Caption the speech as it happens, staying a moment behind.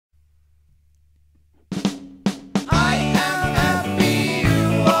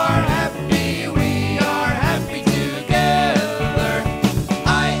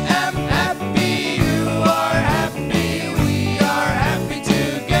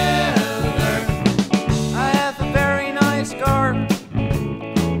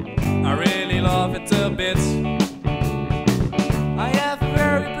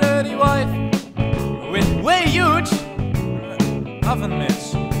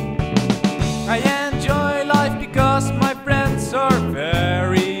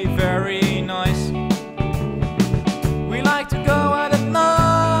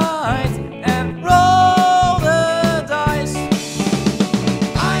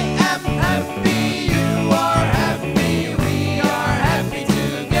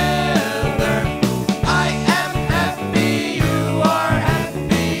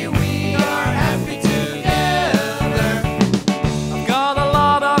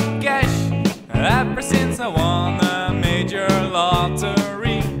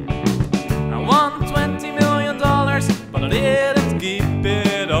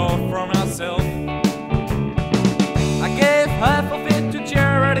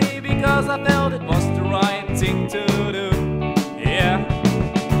thing to do. Yeah,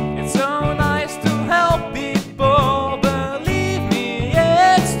 it's so nice to help people, believe me,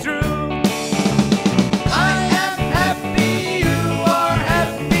 it's true. I am happy, you are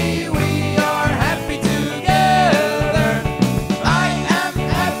happy, we are happy together. I am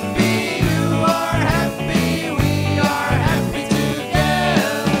happy, you are happy, we are happy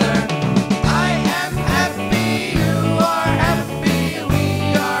together. I am happy, you are happy, we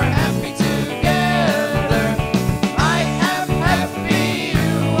are happy together. I am happy,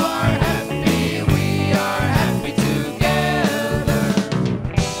 you are happy, we are happy together.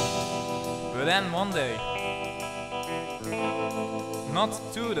 But then one day, not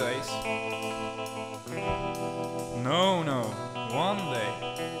 2 days, no, one day,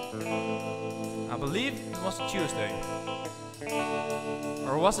 I believe it was a Tuesday,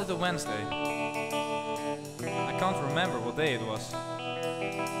 or was it a Wednesday? I can't remember what day it was.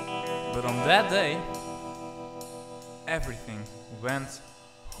 But on that day, everything went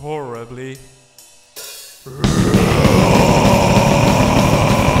horribly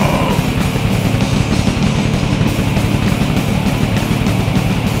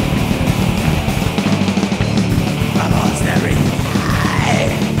I lost everything.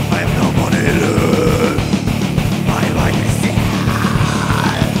 I have no money left. My life is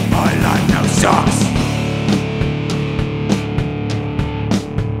sad. My life now sucks.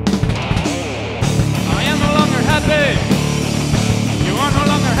 I am no longer happy. You are no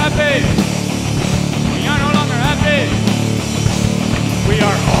longer happy. We are no longer happy. We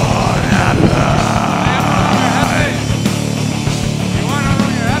are all